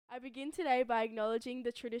I begin today by acknowledging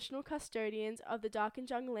the traditional custodians of the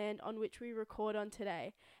Darkinjung land on which we record on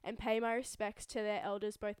today, and pay my respects to their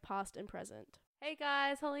elders both past and present. Hey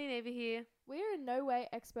guys, Holly and Ava here. We're in no way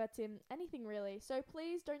experts in anything really, so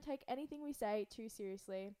please don't take anything we say too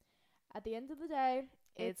seriously. At the end of the day,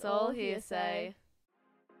 It's all hearsay.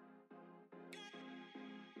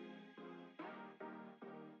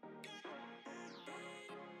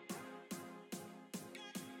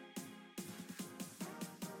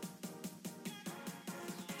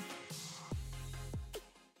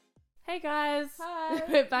 Hey guys. Hi.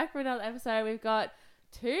 We're back for another episode. We've got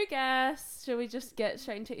two guests. Should we just get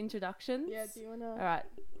straight into introductions? Yeah, do you want to... Alright.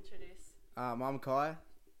 Introduce. I'm Kai,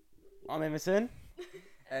 I'm Emerson.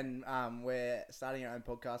 and we're starting our own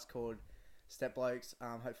podcast called Step Blokes,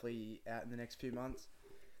 hopefully out in the next few months.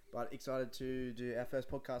 But excited to do our first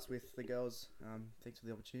podcast with the girls. Thanks for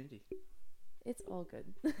the opportunity. It's all good.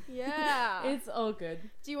 Yeah. It's all good.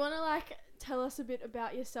 Do you want to, tell us a bit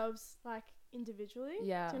about yourselves, individually?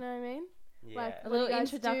 Yeah. Do you know what I mean? Yeah. Like, A what do little you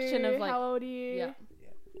guys introduction do? of, How old are you? Yeah.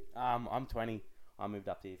 I'm 20. I moved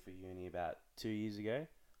up here for uni about 2 years ago.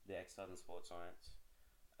 The Southern Sports Science.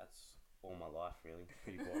 That's all my life, really.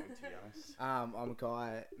 Pretty boring, to be honest. I'm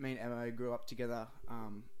Kai. Me and Emma grew up together.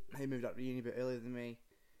 He moved up to uni a bit earlier than me,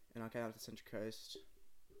 and I came up to Central Coast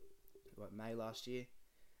May last year,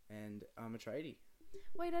 and I'm a tradie.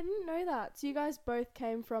 Wait, I didn't know that. So you guys both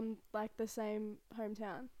came from, the same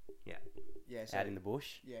hometown? Yeah, so Out in the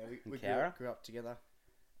bush. yeah, we Cara? grew up together,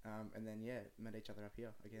 and then met each other up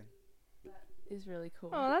here again. Is really cool.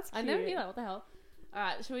 Oh, that's I cute. never knew that. What the hell?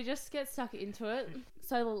 Alright, should we just get stuck into it?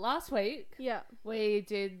 So last week Yeah. we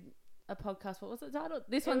did a podcast. What was it titled?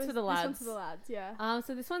 This one's for the lads. This one's for the lads, yeah.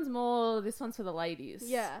 So this one's more. This one's for the ladies.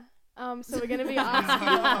 Yeah. So we're going to be asking...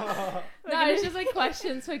 No, it's just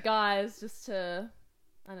questions for guys, just to,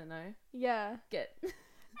 I don't know, Yeah. get.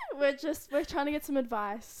 We're trying to get some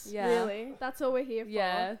advice. Yeah. Really. That's all we're here for.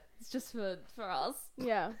 Yeah, it's just for us.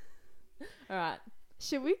 Yeah. All right.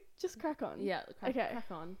 Should we just crack on? Yeah. Okay. Crack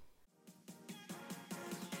on.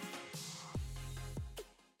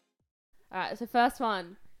 All right. So first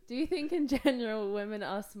one. Do you think in general women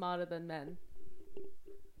are smarter than men?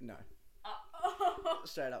 No.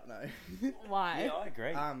 Straight up, no. Why? Yeah, I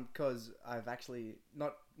agree. Because I've actually,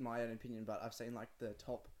 not my own opinion, but I've seen the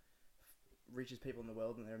top richest people in the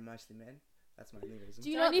world, and they're mostly men. That's my only reason. Do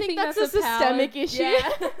you Don't not think that's a the power- systemic issue? Yeah.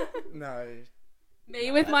 No.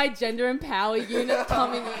 Me with my gender and power unit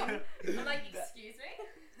coming in. I'm like, excuse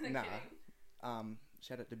me? Nah.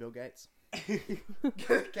 Shout out to Bill Gates.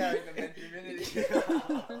 Carrying the men community.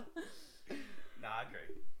 No, I agree.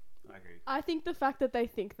 I think the fact that they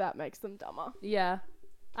think that makes them dumber. Yeah.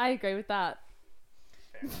 I agree with that.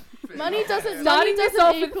 Money doesn't Starting this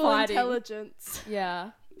off with equal fighting. intelligence.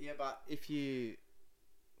 Yeah. Yeah, but if you...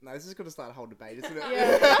 No, this is going to start a whole debate, isn't it?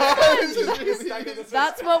 Yeah. This is really stuck in the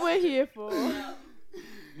That's what we're here for.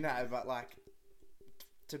 No, but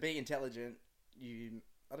to be intelligent,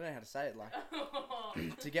 I don't know how to say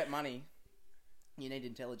it, to get money, you need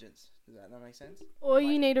intelligence. Does that not make sense? Or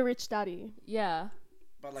you need a rich daddy. Yeah.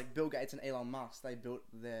 But Bill Gates and Elon Musk, they built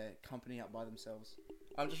their company up by themselves.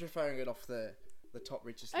 I'm just referring it off the top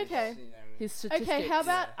richest. Okay. list, His statistics. Okay, how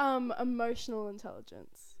about emotional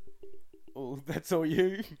intelligence? Oh, that's all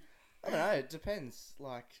you. I don't know. It depends.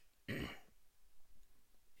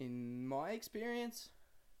 In my experience,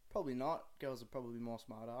 probably not. Girls are probably more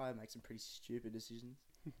smarter. I make some pretty stupid decisions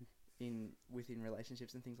within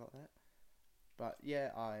relationships and things like that. But yeah,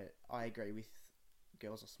 I agree with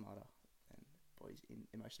girls are smarter than boys in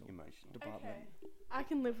emotional department. Okay. I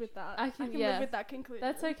can live with that. I can live with that conclusion.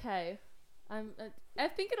 That's okay. I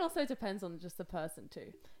think it also depends on just the person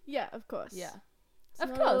too. Yeah, of course. Yeah. It's Of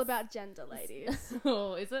not course. all about gender, ladies.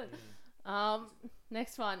 Oh, is it?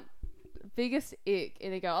 Next one. Biggest ick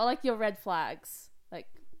in a girl. I like your red flags.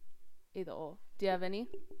 Either or. Do you have any?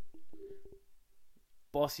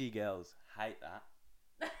 Bossy girls hate that.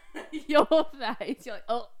 Your face. You're like,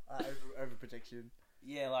 oh. Overprotection.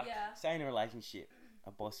 Yeah, Yeah. say in a relationship,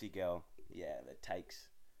 a bossy girl, that takes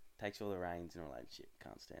all the reins in a relationship.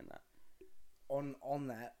 Can't stand that. On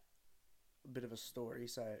that, a bit of a story.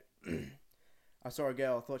 So, I saw a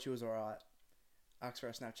girl, thought she was alright. Asked for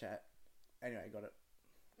a Snapchat. Anyway, got it.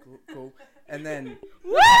 Cool. And then,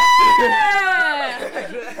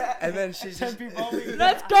 and then she's just,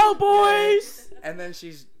 Let's go, boys! and then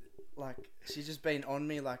she's just been on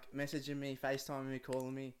me, messaging me, FaceTiming me,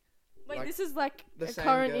 calling me. Wait, this is the the same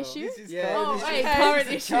current girl. issue? Yeah. Oh, this is wait, current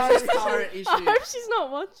this issue. is current issue. I hope she's not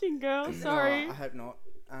watching, girl. Sorry. No, I hope not.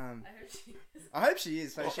 I hope she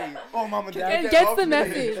is, so she... Oh, mum and And dad, gets off the me.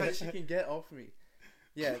 message. So she can get off me.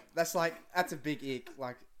 Yeah, that's a big ick.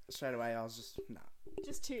 straight away I was just nah.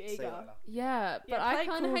 Just too See you eager. later. Yeah, but Yeah, I play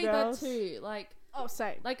kind of cool, hate girls. that too. Like, Oh,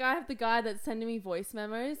 same. I have the guy that's sending me voice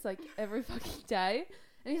memos like every fucking day,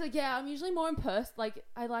 and he's like, "Yeah, I'm usually more in person. Like,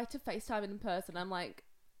 I like to FaceTime in person." I'm like,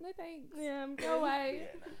 "No thanks. Yeah, I'm Go away."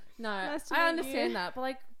 No, Nice to I meet understand you. that, but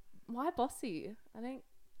like, why bossy? I don't.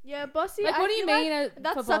 Yeah, bossy. Like, I what do you feel like mean?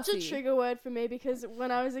 that's for such bossy? a trigger word for me because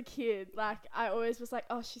when I was a kid, like, I always was like,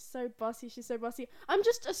 oh, she's so bossy, she's so bossy. I'm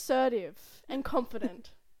just assertive and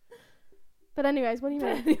confident. But anyways, what do you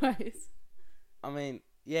mean? Anyways, I mean,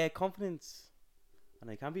 yeah, confidence. I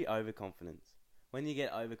know, it can't be overconfidence. When you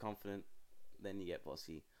get overconfident, then you get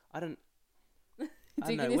bossy. I don't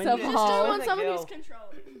digging know, when yourself you- a You just don't hole. want the someone girl- who's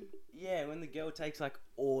controlling. Yeah, when the girl takes like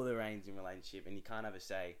all the reins in relationship and you can't have a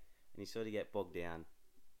say and you sort of get bogged down. And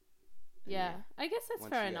Yeah, I guess that's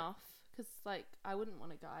Once fair you get- enough. Because like, I wouldn't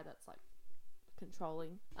want a guy that's like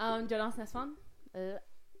controlling. Do you want to ask next one?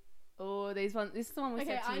 Oh, these one. This is the one we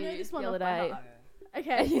Okay, said to I you know this one the other off by day. heart. you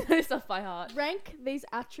Okay, know stuff by heart. rank these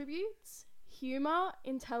attributes: humor,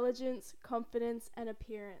 intelligence, confidence, and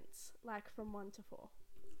appearance, like from 1 to 4.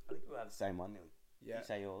 I think we'll have the same one, nearly. Yeah. You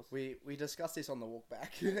say yours. We discussed this on the walk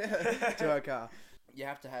back to our car. You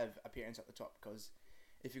have to have appearance at the top because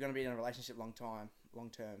if you're going to be in a relationship long term,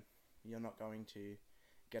 you're not going to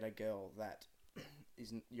get a girl that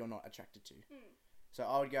you're not attracted to. So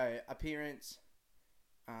I would go appearance,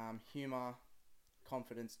 humor,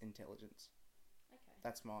 confidence, intelligence. Okay.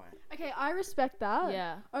 That's mine. Okay, I respect that.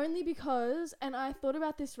 Yeah. Only because, and I thought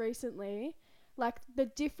about this recently, like the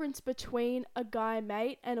difference between a guy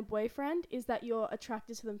mate and a boyfriend is that you're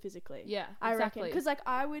attracted to them physically. Yeah. I reckon. Exactly. Because like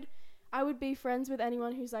I would be friends with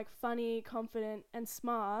anyone who's like funny, confident, and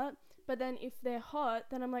smart. But then if they're hot,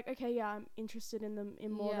 then I'm like, okay, yeah, I'm interested in them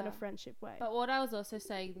in more than a Yeah. friendship way. But what I was also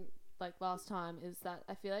saying, like last time, is that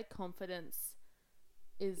I feel like confidence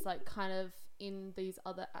is like kind of in these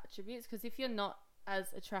other attributes. Because if you're not as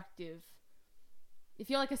attractive, if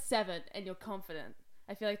you're like a 7 and you're confident,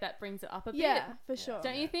 I feel like that brings it up a yeah, bit. for sure.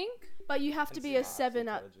 Don't you think? But you have to And be a smart, 7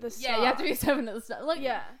 at the intelligent. start. Yeah, you have to be a 7 at the start. Like,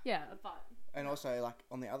 Yeah. yeah, but And also, like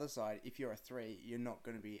on the other side, if you're a 3, you're not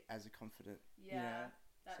going to be as confident. You know?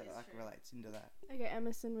 So that like relates into that. Okay,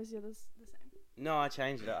 Emerson, was yours the same? No, I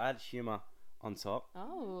changed it. I had humor on top,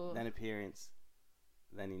 Oh, then appearance,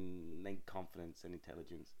 then confidence and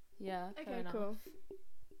intelligence. yeah. Fair Okay, enough. cool.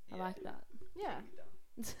 I like that. Yeah.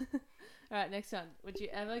 All right, next one. Would you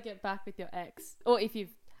ever get back with your ex, or if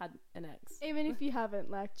you've had an ex, Even if you haven't,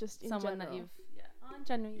 like, just in someone general. that you've in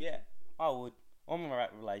general? Yeah, I would. All my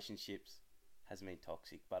relationships has been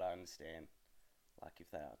toxic, but I understand, like, if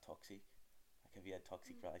they are toxic. Like, have you had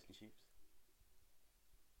toxic relationships?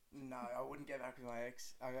 No, I wouldn't get back with my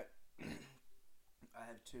ex. I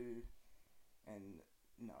had 2, and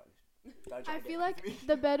no. Don't try I to get feel back like with me.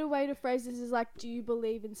 the better way to phrase this is like, do you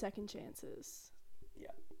believe in second chances?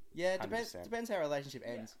 Yeah, it depends. 100%. Depends how a relationship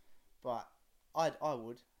ends, but I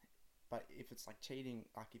would. But if it's like cheating,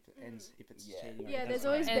 like if it ends, if it's Yeah. cheating, Yeah, there's that's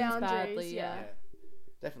always Ends boundaries. badly, yeah. yeah.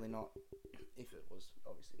 definitely not. If it was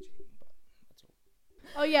obviously cheating, but that's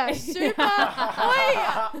all. Oh yeah, super. Wait,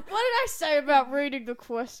 what did I say about reading the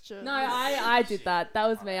question? No, I did that. That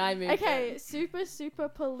was me. I moved. Okay, it. super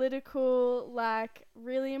political, like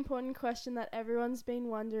really important question that everyone's been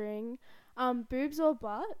wondering. Boobs or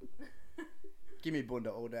butt? Give me bunda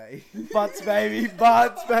all day. Butts, baby.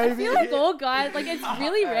 Butts, baby. I feel like all guys, like it's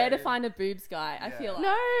really rare to Hey. find a boobs guy. I Yeah. feel like.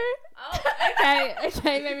 No. Oh,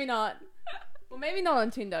 okay, maybe not. Well, maybe not on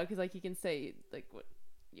Tinder because like you can see like what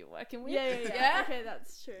you're working with. Yeah. Okay,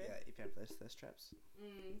 that's true. Yeah, if you have those thirst traps.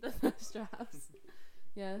 The thirst straps.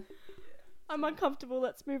 Yeah. I'm uncomfortable.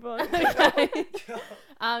 Let's move on. Okay.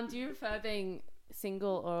 Do you prefer being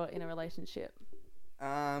single or in a relationship?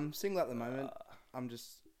 Single at the moment. I'm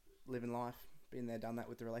just living life. Been there, done that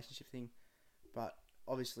with the relationship thing. But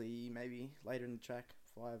obviously, maybe later in the track,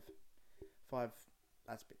 five.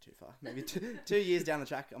 That's a bit too far. Maybe 2 years down the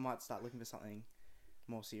track, I might start looking for something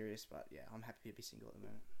more serious. But yeah, I'm happy to be single at the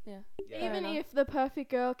moment. Yeah. Yeah. Even enough. if the perfect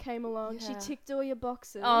girl came along, she Yeah. ticked all your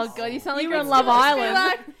boxes. Oh god, you sound like You you're would on Love still just be Island.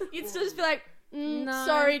 like- you'd still just be like, No.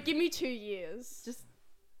 sorry, give me 2 years. Just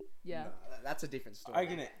yeah. No, that's a different story. I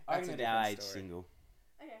reckon at That's a our different age, story. single.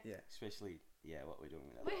 Okay. Yeah, Especially, what we're doing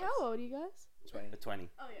with our Wait, lives. how old are you guys? 20. 20.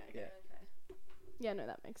 Oh yeah. Yeah. Yeah, no,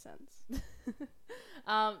 that makes sense.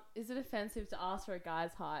 Is it offensive to ask for a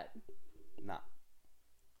guy's height? Nah.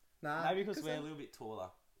 Nah, Maybe because we're a I'm- little bit taller.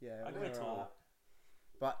 Yeah, I think we're we're taller.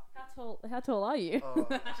 But How tall are you? oh,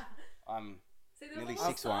 I'm See, Nearly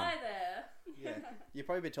 6'1". there. Yeah. You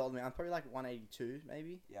probably be taller than me. I'm probably like 182,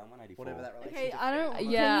 maybe. Yeah, I'm 184. Whatever that Okay, relationship. I don't.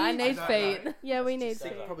 Yeah, can I you- need I don't feet. know. Yeah, we That's need just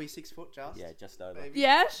feet. over. Probably 6 foot just. Yeah, just over. Maybe.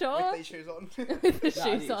 Yeah, With sure. these shoes on. With the No, it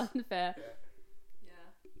shoes is. on, fair.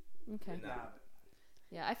 Yeah. Okay. Nah.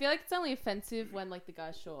 Yeah, I feel like it's only offensive when like the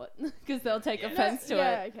guy's short because they'll take Yeah. offense to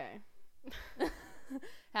yeah, it. okay.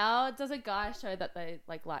 How does a guy show that they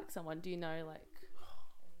like someone? Do you know like?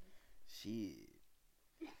 Shit.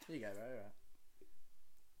 Here you go, bro. Right.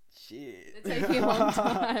 Shit. It's taking a long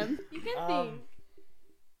time. You can Um, think.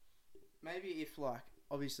 Maybe if like,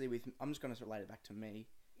 obviously I'm just going to relate it back to me.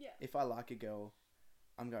 Yeah. If I like a girl,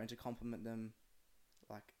 I'm going to compliment them,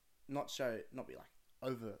 like, not be like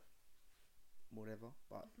over whatever,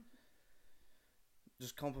 but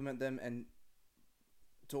just compliment them and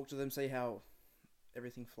talk to them, see how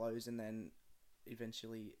everything flows, and then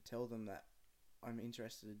eventually tell them that I'm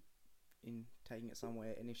interested in taking it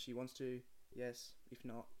somewhere. And if she wants to, yes. If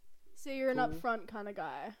not, So you're an Cool. upfront kind of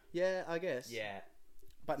guy. yeah, I guess. Yeah.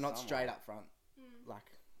 But not Somewhat. straight up front. Like,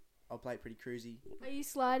 I'll play it pretty cruisy. Are you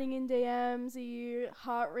sliding in DMs? Are you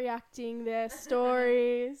heart reacting their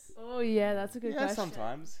stories? Oh yeah, that's a good Yeah, question.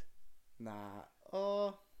 sometimes. Nah.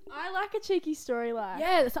 Oh, I like a cheeky story like.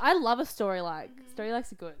 Yeah, I love a story like. Story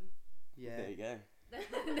likes are good. yeah. There you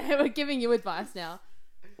go. We're giving you advice now.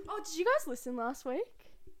 Oh, did you guys listen last week?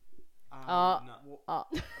 Oh. No. Oh,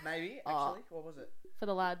 Maybe, Oh. actually. What was it? for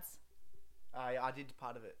the lads, I did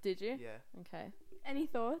part of it. did you? Yeah. Okay. Any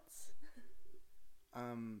thoughts?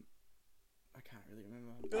 I can't really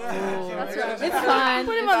remember. Oh, that's right. It's fine.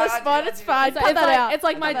 Put him on the I spot. did, It's I did. fine. It's, Cut it's that like, out. it's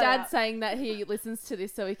like my Cut that dad out. saying that he listens to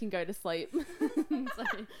this so he can go to sleep. So,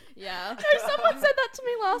 yeah. No, someone said that to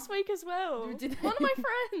me last week as well. Did One of they? my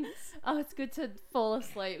friends. Oh, it's good to fall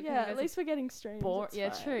asleep. 'cause you Yeah, guys at are least we're getting streams. bored. it's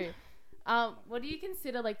Yeah, fine. true. What do you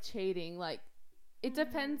consider like cheating? Like, it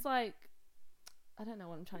depends. Like, I don't know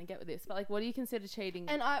what I'm trying to get with this, but like, what do you consider cheating?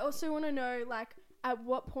 And I also want to know, like, at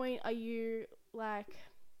what point are you, like,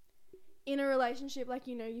 in a relationship? Like,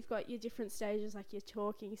 you know, you've got your different stages, like your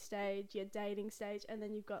talking stage, your dating stage, and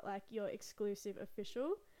then you've got, like, your exclusive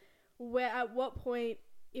official. Where, at what point,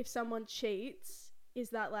 if someone cheats, is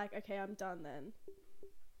that like, okay, I'm done then?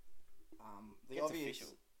 The It's obvious,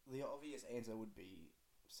 official. the obvious answer would be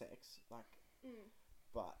sex. Like,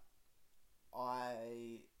 but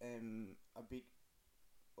I am a bit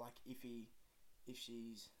like iffy if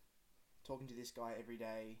she's talking to this guy every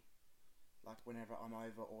day, like whenever I'm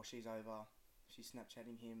over or she's over, she's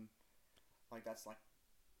Snapchatting him. Like, that's like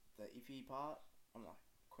the iffy part. I'm like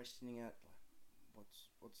questioning it, like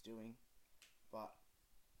what's doing, but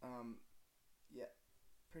yeah,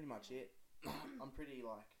 pretty much it. I'm pretty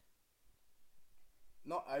like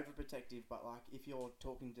not overprotective, but like if you're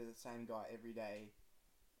talking to the same guy every day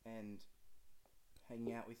and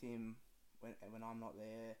hanging out with him when I'm not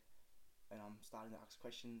there, and I'm starting to ask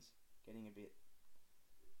questions, getting a bit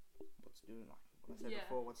what's doing, like what I said Yeah.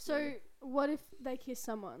 before. What's So, doing. what if they kiss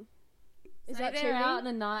someone? Is Say that they're cheating? out on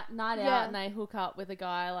a night Yeah. out and they hook up with a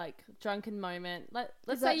guy, like drunken moment. Let's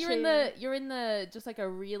Is say that you're in the just like a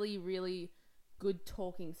really really good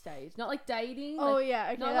talking stage, not like dating. Oh like, yeah,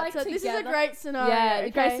 okay. not, That's like, this is a together. great scenario. yeah, okay? a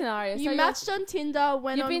great scenario. You So you're- matched on Tinder,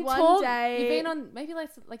 went you've on been one day. You've been on maybe like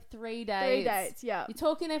 3 days. 3 dates, yeah. You're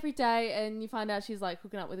talking every day, and you find out she's like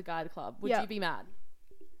hooking up with a guy at the club. Would Yeah. you be mad?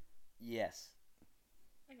 Yes.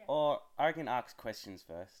 Okay. Or I can ask questions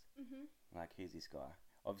first. Mhm. Like, who's this guy?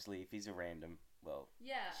 Obviously, if he's a random, well,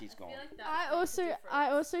 Yeah, She's gone. I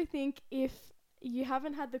also think if you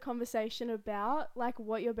haven't had the conversation about like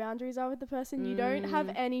what your boundaries are with the person, you don't have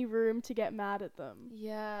Mm. any room to get mad at them.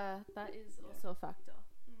 Yeah, that is also a factor.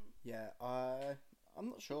 Yeah, I'm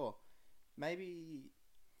not sure. Maybe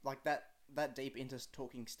like that deep into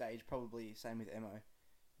talking stage, probably same with Emo.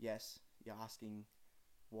 Yes, you're asking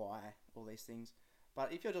why, all these things.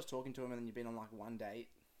 But if you're just talking to him and then you've been on like one date,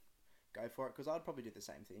 go for it, because I'd probably do the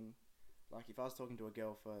same thing. Like if I was talking to a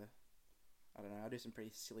girl for, I don't know, I do some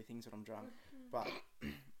pretty silly things when I'm drunk, but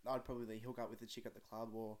I'd probably hook up with the chick at the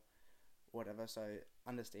club or whatever, so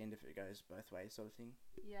understand if it goes both ways, sort of thing.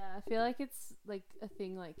 Yeah, I feel like it's like a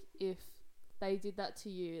thing like if they did that to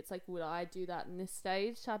you, it's like would I do that in this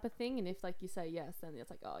stage type of thing, and if like you say yes, then it's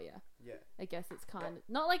like oh yeah, Yeah. I guess it's kind of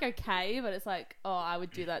not like okay, but it's like oh I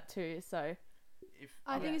would do that too. So If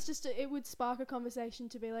I think Yeah. it's just it would spark a conversation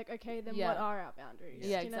to be like, okay, then Yeah. what are our boundaries?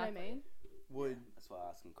 Yeah, Do you know exactly. what I mean? would that's why I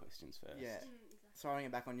ask them questions first. yeah, throwing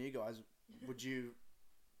it back on you guys, would you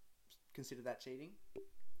consider that cheating?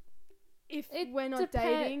 If it we're not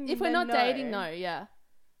depend- dating, if we're then not dating, no, yeah.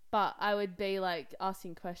 But I would be like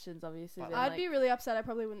asking questions, obviously. But then, I'd like- be really upset. I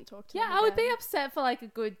probably wouldn't talk to yeah, him I would be again. upset for like a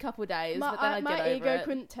good couple days, My, but then I'd my get over ego it.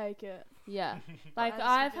 couldn't take it. Yeah. Like, just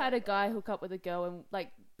I've feel had a like guy hook up with a girl and,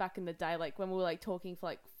 like, back in the day, like, when we were, like, talking for,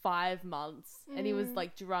 like, 5 months. And he was, Mm.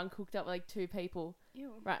 like, drunk, hooked up with, like, 2 people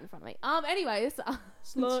Ew. right in front of me. Anyways.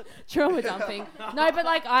 Slut. Trauma dumping. No, but,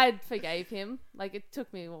 like, I forgave him. Like, it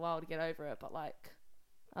took me a while to get over it. But, like,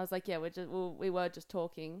 I was like, yeah, we were just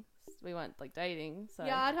talking. We weren't, like, dating. So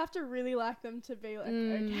Yeah, I'd have to really like them to be like,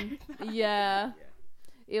 okay with that. Yeah.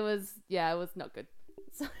 It was not good.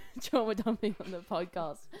 So, trauma dumping on the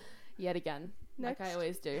podcast yet again. Like I Next.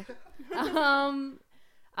 always do.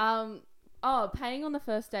 Paying on the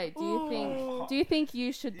first date. Do you think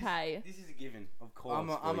you should pay? This is a given. Of course. I'm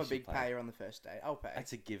a boys big should pay. payer on the first date. I'll pay.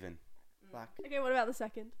 That's a given. Like, Okay, what about the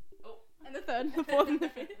second? Oh. And the third, the fourth, and the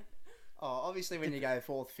fifth. obviously when you go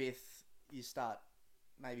fourth, fifth, you start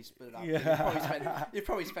maybe split it up. Yeah. You've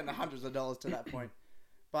probably spent the hundreds of dollars to that point.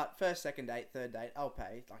 But first, second date, third date, I'll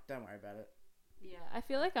pay. Like, don't worry about it. Yeah, I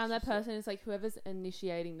feel like I'm that person. It's like whoever's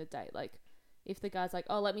initiating the date. Like, if the guy's like,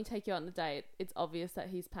 "Oh, let me take you on the date," it's obvious that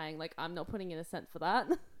he's paying. Like, I'm not putting in a cent for that.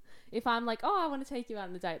 If I'm like, "Oh, I want to take you out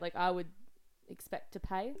on the date," like, I would expect to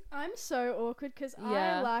pay. I'm so awkward because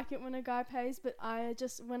Yeah. I like it when a guy pays, but I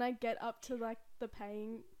just, when I get up to like the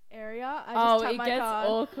paying area, I just tap it my gets card.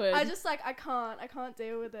 awkward. I just like, I can't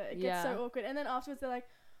deal with it. It gets Yeah. so awkward. And then afterwards they're like,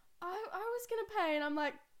 I was going to pay. And I'm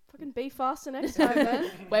like, fucking be faster next time,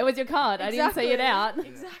 man. Where was your card? I didn't see it out.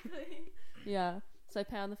 Exactly. Yeah. So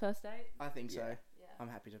pay on the first date. I think so. Yeah. I'm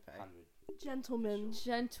happy to pay. 100. Gentlemen.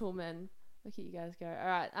 Gentlemen. Look at you guys go. All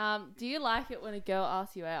right. Do you like it when a girl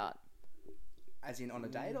asks you out? As in on a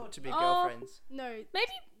date or to be Oh. girlfriends? No,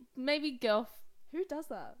 Maybe girl. who does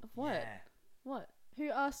that? What? Yeah. What? Who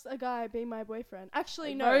asked a guy be my boyfriend?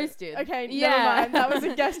 Actually, no. Rose did. Okay, Yeah. never mind. That was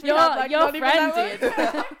a guest we Your- had, like, your not even that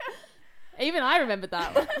friend long. Even I remembered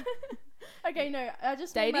that. Okay, no, I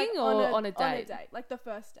just mean, Dating like, or on on a a date? date, like the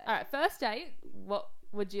first date. All right. First date. What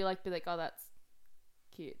would you like? Be like? Oh, that's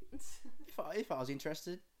cute. If I was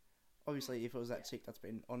interested, obviously if it was that chick that's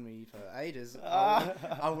been on me for ages,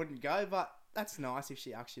 I wouldn't go. But that's nice if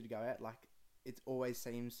she asks you to go out. Like, it always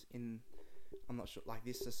seems I'm not sure, like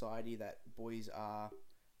this society, that boys are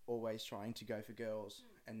always trying to go for girls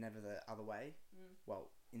and never the other way. Well,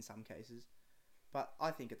 in some cases. But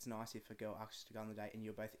I think it's nice if a girl asks to go on the date and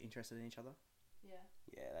you're both interested in each other.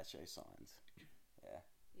 Yeah, that shows signs. Yeah.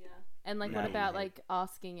 Yeah. And like, No, what about easy. like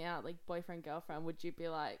asking out, like boyfriend, girlfriend? Would you be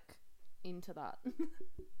like into that?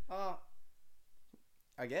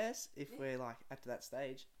 I guess if we're like at that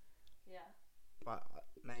stage. Yeah. But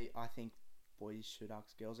I think boys should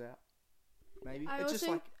ask girls out. Maybe I it's just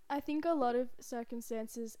also- like I think a lot of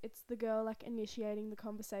circumstances, it's the girl like initiating the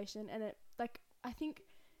conversation, and it like I think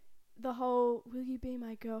the whole "will you be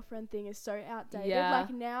my girlfriend" thing is so outdated. Yeah. Like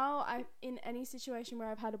now, in any situation where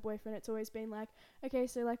I've had a boyfriend, it's always been like, okay,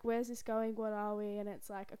 so like where's this going? What are we? And it's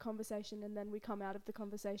like a conversation, and then we come out of the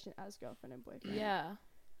conversation as girlfriend and boyfriend. Yeah.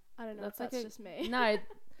 I don't know. That's That's, like just me. No.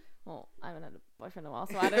 Well, I haven't had a boyfriend in a while,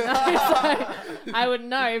 so I don't know. So I wouldn't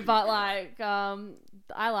know, but like,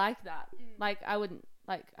 I like that. Like, I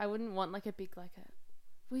wouldn't want like a big like a.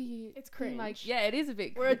 Will you? It's be my- cringe. yeah, it is a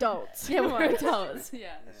bit. We're adults. Yeah, Come we're on. adults.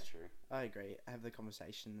 Yeah. That's true. I agree. Have the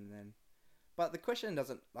conversation and then, but the question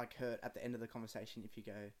doesn't like hurt at the end of the conversation if you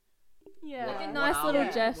go. Yeah. Like a What nice are little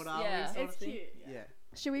we? jest. What are we Yeah. sort of It's thing? cute. Yeah.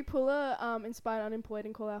 Should we pull a inspired unemployed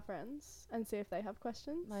and call our friends and see if they have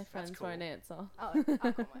questions? My friends cool. won't answer. I'll call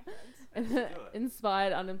my friends.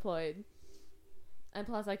 Inspired, unemployed. And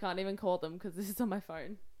plus, I can't even call them because this is on my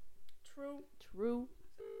phone. True. True.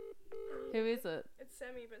 Who is it? It's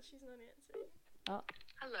Sammy, but she's not answering.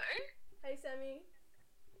 Hello? Hey, Sammy.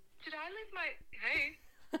 Did I leave my... Hey?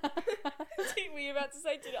 Were you about to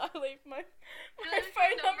say, did I leave my Did I leave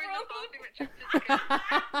my number in the bathroom at Chester?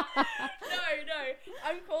 No.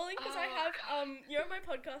 I'm calling because I have, you're on my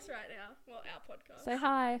podcast right now. Well, our podcast. Say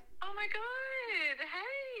hi. Oh my god!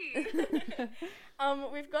 Hey!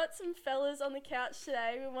 We've got some fellas on the couch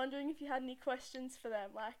today. We're wondering if you had any questions for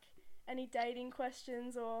them, like any dating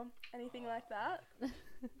questions or anything like that.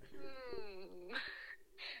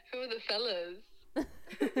 Who are the fellas? Do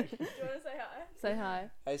you want to say hi? Say hi.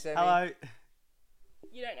 Hey Sammy. Hello.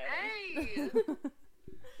 You don't know Hey! them.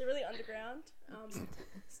 They're really underground.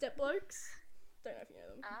 Step blokes. Don't know if you know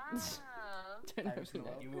them. Ah. Don't know Hey, if you know.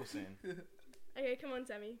 Snowball. You will soon. Okay, come on,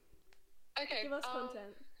 Sammy. Okay. Give us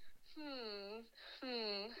content.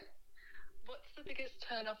 What's the biggest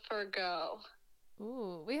turn off for a girl?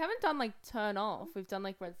 Ooh, we haven't done like turn off. We've done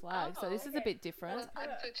like red flags, so this is a okay. bit different. I'm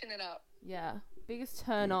switching it up. Yeah, biggest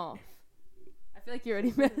turn off. I feel like you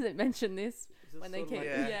already mentioned this when they came. like-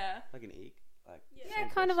 Yeah, Like an eek. Like Yeah. yeah,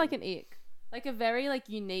 kind of like an ick, like a very like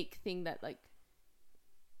unique thing that like,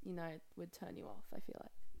 you know, would turn you off. I feel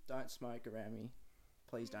like. don't smoke around me.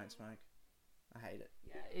 Please don't smoke. I hate it.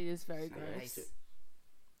 Yeah, it is very I gross. hate it.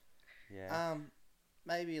 Yeah.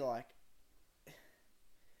 Maybe like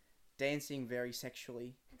dancing very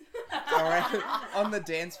sexually around on the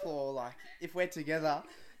dance floor. Like if we're together.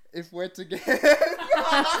 The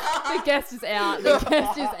guest is out. The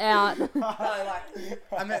guest is out. No, like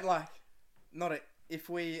I meant like not a, if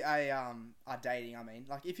we are dating. I mean,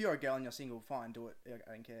 like if you're a girl and you're single, fine, do it.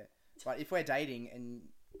 I don't care. But if we're dating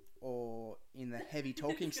or in the heavy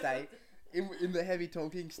talking stage, in the heavy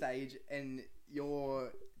talking stage, and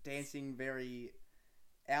you're dancing very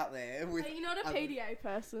out there with. Are you not a other- PDA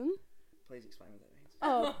person? Please explain what that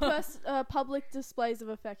means. Oh, public displays of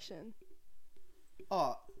affection.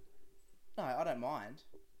 Oh, no, I don't mind.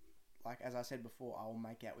 Like, as I said before, I will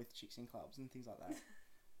make out with chicks in clubs and things like that.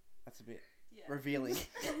 That's a bit revealing.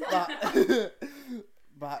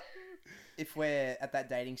 But if we're at that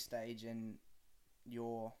dating stage and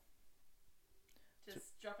you're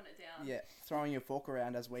Just dropping it down. throwing your fork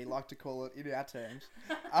around, as we like to call it in our terms.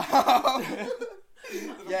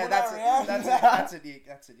 Yeah, that's a dick.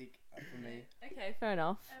 That's a dick for me. Okay, fair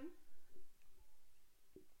enough.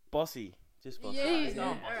 Bossy. Just bossy. Yeah, Yeah. he's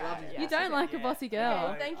not Alright. You don't like a bossy girl.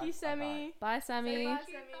 Okay, thank you, Sammy. Bye, Sammy. Say bye,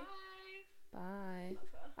 Bye. Sammy.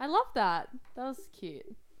 I love that. That was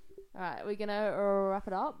cute. Alright, we're gonna wrap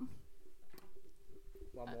it up.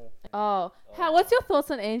 One more. Oh, what's your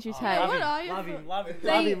thoughts on Andrew Tate? Hey, what are you? Love him, love him, They-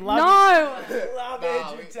 love him, love no! him. Love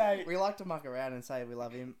Andrew Tate. We like to muck around and say we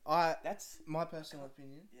love him. That's my personal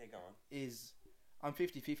opinion. Yeah, go on. Is I'm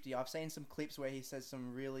 50-50. I've seen some clips where he says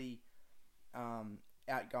some really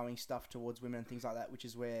outgoing stuff towards women and things like that, which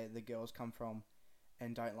is where the girls come from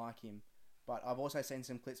and don't like him. But I've also seen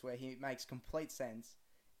some clips where he makes complete sense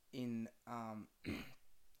in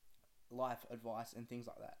life advice and things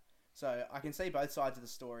like that. So I can see both sides of the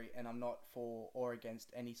story, and I'm not for or against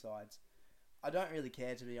any sides. I don't really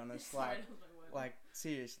care, to be honest. Like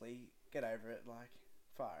seriously, get over it. Like,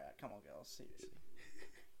 far out. Come on, girls. Seriously.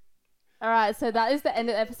 Alright, so that is the end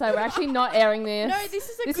of the episode. We're actually not airing this. No, this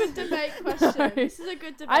is a This good is- debate question. No. This is a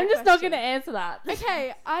good debate I'm just not question. gonna answer that.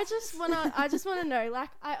 Okay, I just wanna know,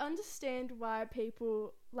 like, I understand why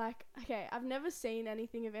people, like, okay, I've never seen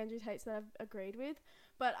anything of Andrew Tate's that I've agreed with,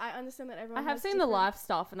 but I understand that I everyone have has seen the different- live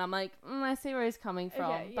stuff and I'm like, I see where he's coming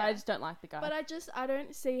from, Okay, but I yeah. just don't like the guy. But I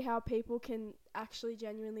don't see how people can actually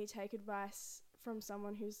genuinely take advice from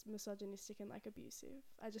someone who's misogynistic and, like, abusive.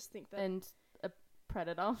 I just think that... and a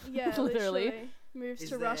predator. yeah, literally. literally moves Is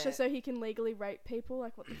to Russia there- so he can legally rape people.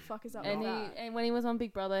 Like, what the fuck is up And with he that? and when he was on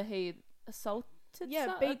Big Brother, he assaulted.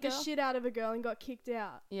 Yeah, a beat the girl. shit out of a girl and got kicked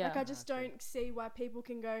out. Yeah. Like, I just Okay. don't see why people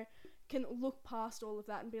can look past all of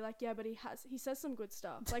that and be like, yeah, but he says some good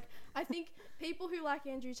stuff. Like, I think people who like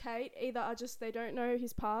Andrew Tate either are just, they don't know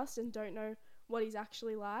his past and don't know what he's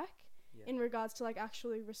actually like Yeah. in regards to, like,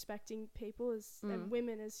 actually respecting people and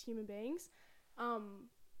women as human beings.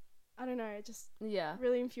 I don't know, it just Yeah.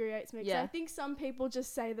 really infuriates me. 'Cause Yeah. I think some people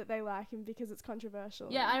just say that they like him because it's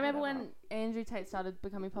controversial. Yeah, and I remember whatever. when Andrew Tate started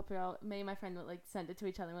becoming popular, me and my friend would, like, sent it to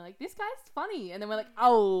each other and we're like, this guy's funny. And then we're like,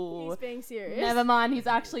 oh, He's being serious. never mind, he's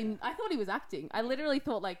actually, I thought he was acting. I literally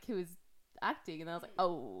thought, like, he was acting. And I was like,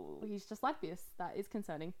 oh, he's just like this. That is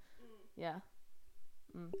concerning. Yeah.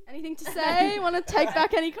 Anything to say? Want to take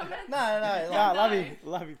back any comments? No. Nah, love him,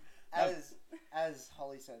 love him. As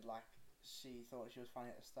Holly said, like, she thought she was funny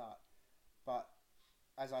at the start. But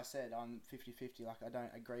as I said, I'm 50-50. Like, I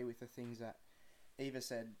don't agree with the things that Eva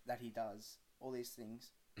said that he does. All these things.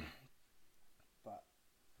 But,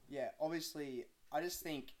 yeah, obviously, I just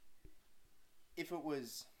think if it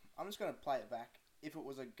was... I'm just going to play it back. If it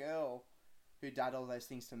was a girl who did all those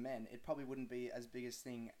things to men, it probably wouldn't be as big a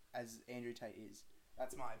thing as Andrew Tate is.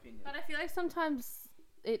 That's my opinion. But I feel like sometimes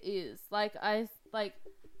it is. Like, I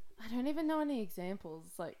don't even know any examples.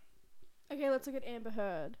 Like, Okay, let's look at Amber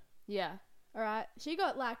Heard. yeah. Alright, she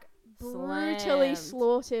got, like, brutally Slammed.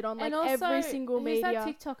 slaughtered on, like, And also, every single who's media. that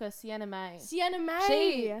TikToker, Sienna May? Sienna May!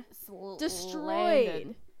 She destroyed.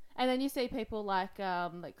 landed. And then you see people like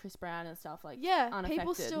Chris Brown and stuff, like, Yeah, unaffected.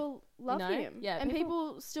 people still love know? him. Yeah, and people-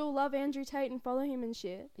 people still love Andrew Tate and follow him and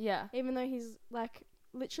shit. Yeah. Even though he's, like,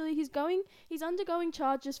 literally, he's undergoing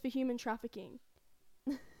charges for human trafficking.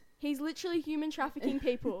 He's literally human trafficking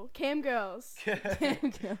people. Cam girls.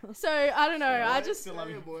 So, I don't know, I just... Still love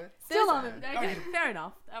him. boy. Still love him. Okay, fair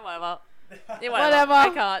enough. Whatever. Whatever. I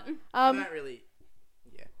can't. I don't really...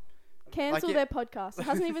 Yeah. Cancel Like, their podcast. It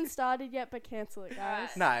hasn't even started yet, but cancel it, guys.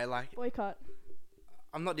 No, like... Boycott.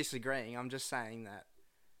 I'm not disagreeing. I'm just saying that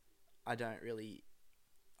I don't really...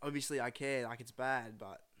 Obviously, I care. Like, it's bad,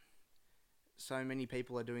 but so many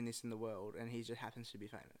people are doing this in the world, and he just happens to be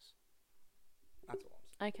famous. That's all I'm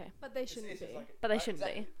saying. Okay. But they shouldn't be. But they shouldn't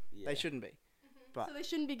be. Yeah. They shouldn't be. But So they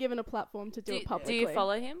shouldn't be given a platform to do it Do publicly. you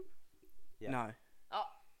follow him? Yeah. no.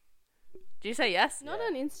 Do you say yes? Not Yeah.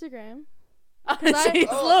 on Instagram. Oh, 'Cause I- jeez,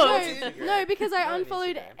 Oh, look. No, because I Not on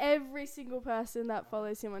unfollowed Instagram. every single person that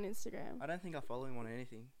follows him on Instagram. I don't think I follow him on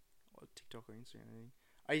anything. Or TikTok or Instagram or anything.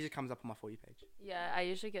 It usually comes up on my For You page. Yeah, I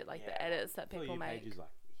usually get like the Yeah. edits that For people You make. page is like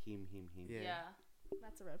him. Yeah. Yeah.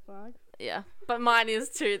 That's a red flag. Yeah. But mine is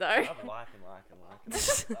too though. I'm liking.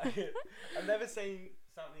 I've never seen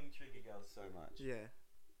something trigger girls so much. Yeah.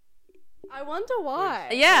 I wonder why.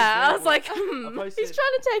 Yeah, I was like, I posted, He's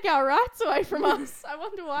trying to take our rights away from us. I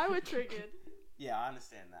wonder why we're triggered. Yeah, I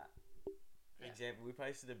understand that. For Yeah. example, we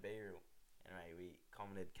posted a B-reel. Anyway, we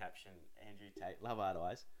commented caption Andrew Tate, love art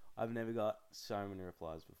eyes. I've never got so many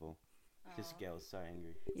replies before. Because girls so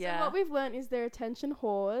angry. yeah. So what we've learnt is they're attention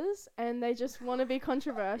whores and they just want to be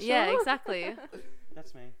controversial. Yeah, exactly.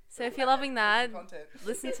 That's me. So if you're loving that, Content.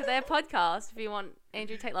 listen to their podcast if you want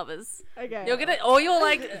Andrew Tate lovers. Okay. You're gonna, all your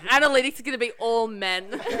like analytics are gonna be all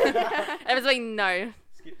men. Everyone's like, no.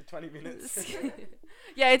 Skip the 20 minutes.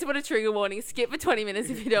 Yeah, it's what a trigger warning. Skip for 20 minutes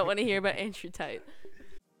if you don't want to hear about Andrew Tate.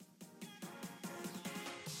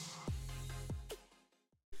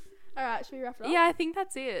 All right, should we wrap it up? Yeah, I think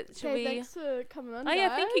that's it. Should Okay, we? thanks for coming on. Oh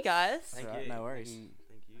yeah, thank you guys. guys. Thank you. No worries. Thank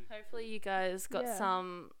you. Hopefully you guys got Yeah.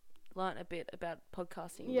 learnt a bit about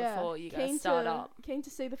podcasting Yeah. before you Keen guys start to, up. Keen to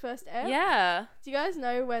see the first ep. Yeah. Do you guys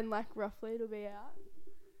know when like roughly it'll be out?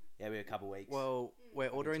 Yeah, we're a couple weeks. Well, we're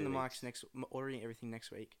ordering 2 the weeks. mics ordering everything next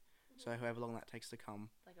week. So however long that takes to come,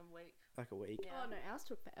 Like a week. like a week. Yeah. Oh no, ours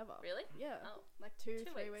took forever. Really? Yeah. Oh. Like two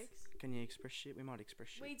 2 3 weeks. weeks. Can you express shit? We might express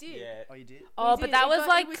shit. We did. Yeah. Oh, you did? Oh, We but did. that It was got-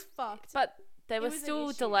 like, it was fucked. but there It were was an still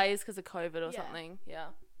issue. delays because of COVID or Yeah. something. Yeah.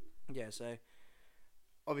 Yeah, so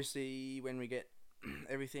obviously when we get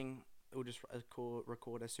everything, we'll just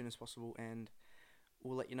record as soon as possible and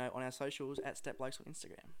we'll let you know on our socials at Step Blokes on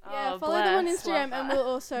Instagram. Yeah, Oh, follow them on bless. Instagram Love and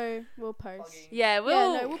that. we'll post. Yeah,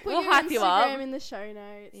 We'll put we'll your hype you Instagram up in the show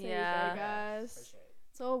notes. There Yeah. you go, guys.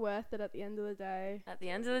 It's all worth it at the end of the day. at the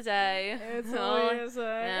end of the day. It's Oh, always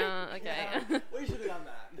okay. We should have done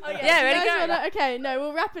that. Okay, Yeah, you ready, guys go. Okay, no,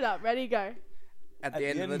 we'll wrap it up. Ready, go. At the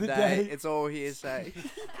end of the day, it's all hearsay.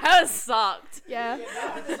 That was sucked. Yeah. You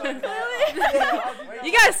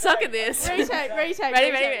guys suck at this. retake.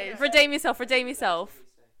 Ready. Redeem yourself.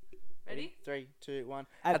 Ready? 3, 2, 1.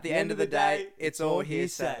 At the end of the day, it's all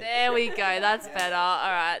hearsay. There we go. That's better.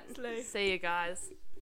 All right. Slay. See you guys.